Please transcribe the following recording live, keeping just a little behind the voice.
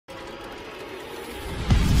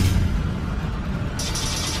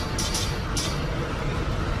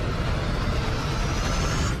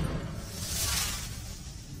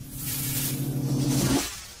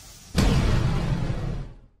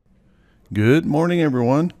Good morning,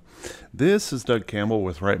 everyone. This is Doug Campbell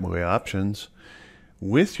with Right Way Options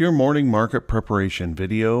with your morning market preparation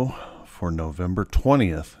video for November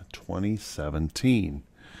 20th, 2017.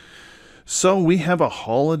 So we have a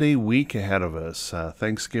holiday week ahead of us.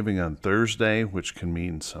 Thanksgiving on Thursday, which can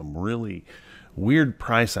mean some really weird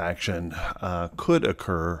price action could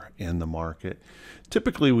occur in the market.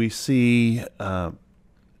 Typically, we see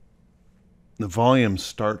the volumes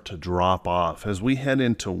start to drop off as we head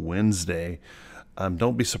into Wednesday.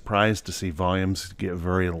 Don't be surprised to see volumes get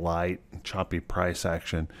very light, choppy price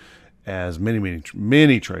action, as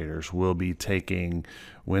many traders will be taking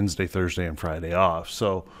Wednesday, Thursday, and Friday off.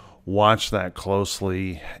 So watch that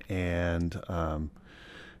closely and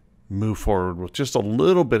move forward with just a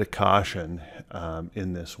little bit of caution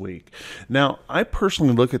in this week. Now, I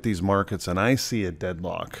personally look at these markets and I see a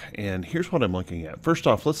deadlock. And here's what I'm looking at. First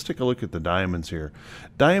off, let's take a look at the diamonds here.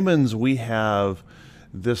 Diamonds, we have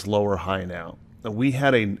this lower high now. We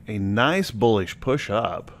had a nice bullish push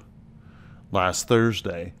up last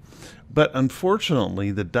Thursday, but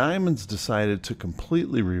unfortunately, the diamonds decided to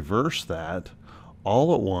completely reverse that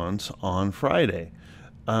all at once on Friday.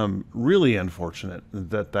 Really unfortunate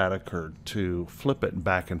that that occurred, to flip it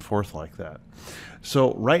back and forth like that.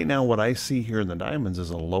 So right now what I see here in the diamonds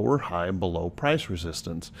is a lower high below price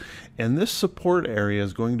resistance. And this support area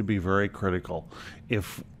is going to be very critical.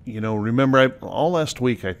 If you know, remember all last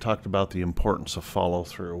week I talked about the importance of follow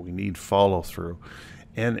through. We need follow through.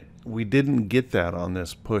 And we didn't get that on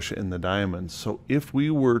this push in the diamonds. So if we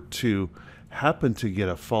were to happen to get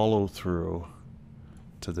a follow through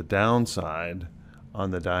to the downside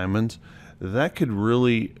on the diamonds, that could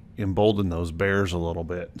really embolden those bears a little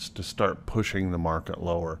bit to start pushing the market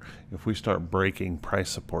lower if we start breaking price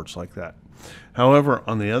supports like that. However,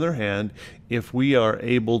 on the other hand, if we are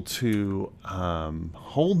able to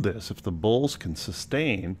hold this, if the bulls can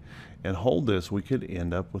sustain and hold this, we could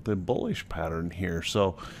end up with a bullish pattern here.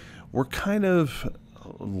 So we're kind of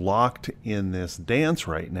locked in this dance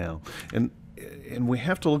right now. And we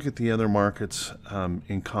have to look at the other markets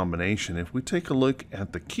in combination. If we take a look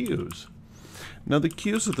at the Qs, now the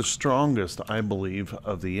Qs are the strongest, I believe,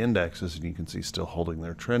 of the indexes, and you can see still holding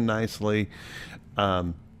their trend nicely.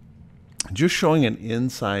 Just showing an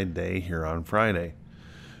inside day here on Friday.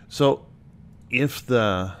 So if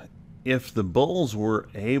the bulls were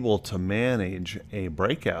able to manage a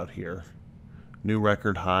breakout here, new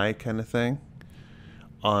record high kind of thing,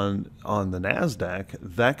 on the NASDAQ,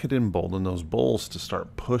 that could embolden those bulls to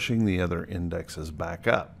start pushing the other indexes back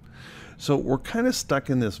up. So we're kind of stuck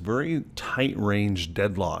in this very tight range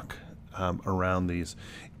deadlock around these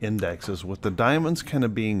indexes, with the diamonds kind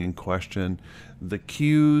of being in question, the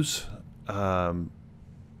Qs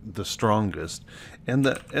the strongest, and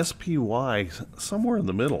the SPY somewhere in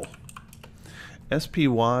the middle.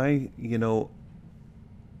 SPY, you know,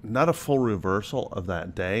 not a full reversal of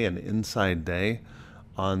that day, an inside day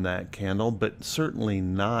on that candle, but certainly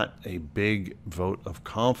not a big vote of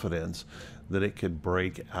confidence that it could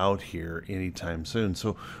break out here anytime soon.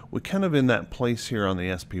 So we're kind of in that place here on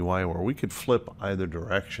the SPY where we could flip either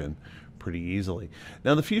direction pretty easily.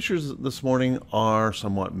 Now the futures this morning are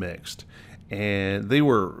somewhat mixed, and they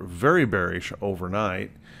were very bearish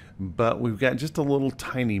overnight, but we've got just a little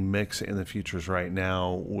tiny mix in the futures right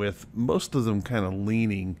now, with most of them kind of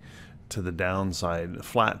leaning to the downside,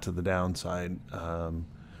 flat to the downside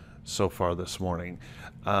so far this morning.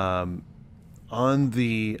 On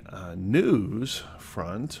the news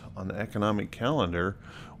front, on the economic calendar,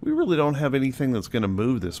 we really don't have anything that's going to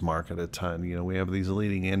move this market a ton. You know, we have these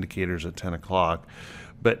leading indicators at 10 o'clock,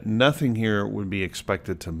 but nothing here would be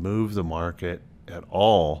expected to move the market at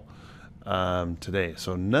all today.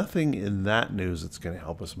 So nothing in that news that's going to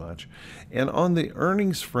help us much. And on the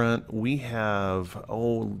earnings front, we have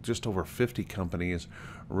just over 50 companies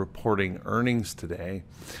reporting earnings today.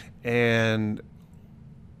 And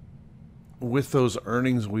with those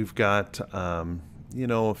earnings, we've got you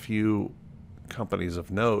know, a few companies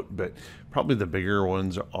of note, but probably the bigger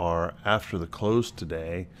ones are after the close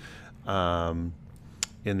today. In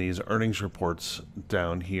these earnings reports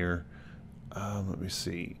down here, let me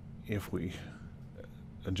see if we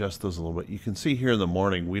adjust those a little bit. You can see here in the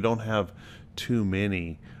morning, we don't have too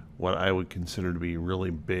many what I would consider to be really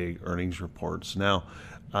big earnings reports. Now,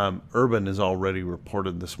 Urban is already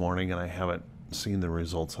reported this morning, and I haven't seen the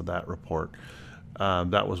results of that report.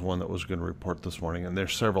 That was one that was going to report this morning, and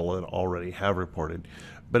there's several that already have reported.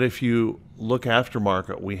 But if you look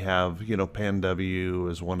aftermarket, we have, you know, PanW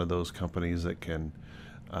is one of those companies that can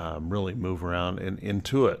really move around, and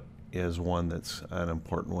Intuit is one that's an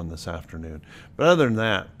important one this afternoon. But other than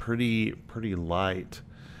that, pretty light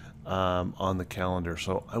on the calendar.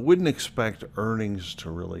 So I wouldn't expect earnings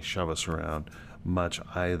to really shove us around much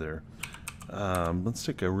either. Let's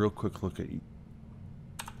take a real quick look at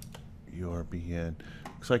URBN.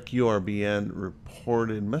 Looks like URBN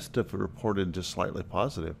must have reported just slightly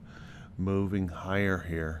positive, moving higher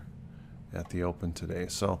here at the open today.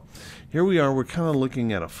 So here we are, we're kind of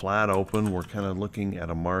looking at a flat open. We're kind of looking at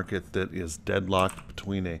a market that is deadlocked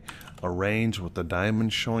between a range, with the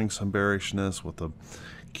diamond showing some bearishness, with the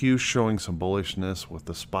Q showing some bullishness, with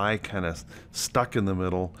the SPY kind of stuck in the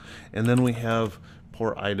middle. And then we have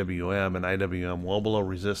poor IWM, and IWM well below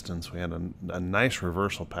resistance. We had a nice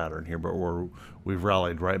reversal pattern here, but we've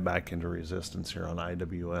rallied right back into resistance here on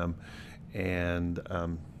IWM,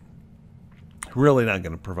 and really not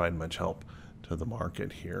going to provide much help to the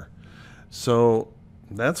market here. So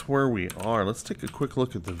that's where we are. Let's take a quick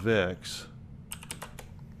look at the VIX.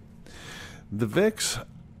 The VIX,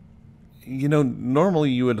 you know,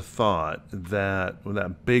 normally you would have thought that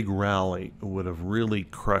that big rally would have really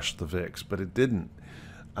crushed the VIX, but it didn't.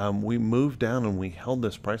 We moved down and we held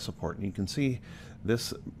this price support, and you can see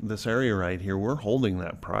this area right here, we're holding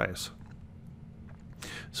that price.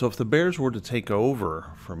 So if the bears were to take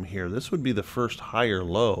over from here, this would be the first higher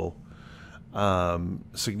low,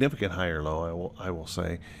 significant higher low, I will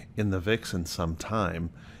say, in the VIX in some time.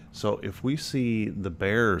 So if we see the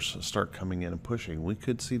bears start coming in and pushing, we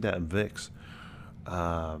could see that VIX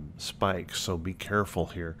spike. So be careful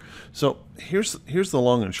here. So here's the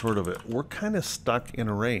long and short of it. We're kind of stuck in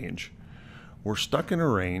a range. We're stuck in a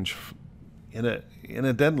range in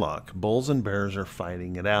a deadlock. Bulls and bears are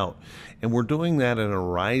fighting it out, and we're doing that in a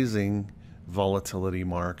rising volatility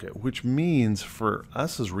market, which means for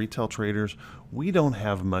us as retail traders, we don't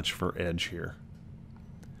have much for edge here.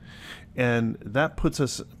 And that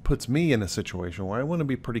puts me in a situation where I want to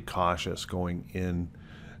be pretty cautious going in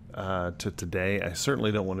to today. I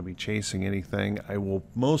certainly don't want to be chasing anything. I will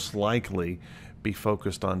most likely be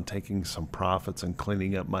focused on taking some profits and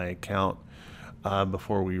cleaning up my account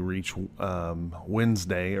before we reach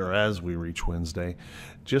Wednesday, or as we reach Wednesday,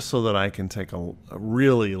 just so that I can take a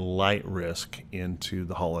really light risk into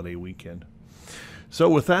the holiday weekend. So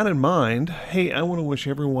with that in mind, hey, I want to wish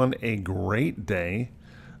everyone a great day.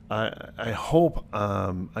 I hope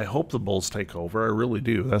the bulls take over. I really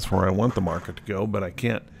do. That's where I want the market to go, but I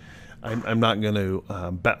can't. I'm not going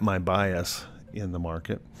to bet my bias in the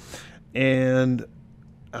market. And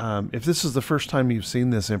if this is the first time you've seen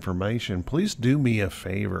this information, please do me a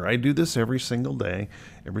favor. I do this every single day,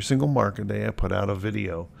 every single market day. I put out a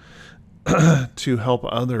video to help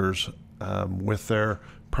others with their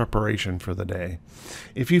preparation for the day.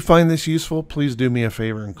 If you find this useful, please do me a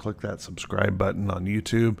favor and click that subscribe button on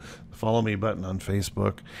YouTube, follow me button on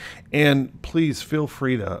Facebook, and please feel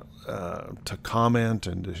free to comment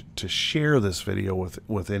and to share this video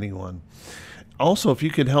with anyone. Also, if you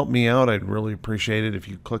could help me out, I'd really appreciate it if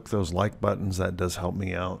you click those like buttons. That does help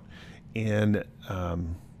me out in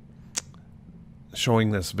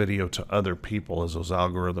showing this video to other people, as those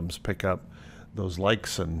algorithms pick up those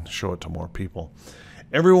likes and show it to more people.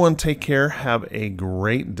 Everyone take care, have a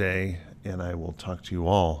great day, and I will talk to you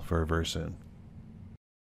all very, very soon.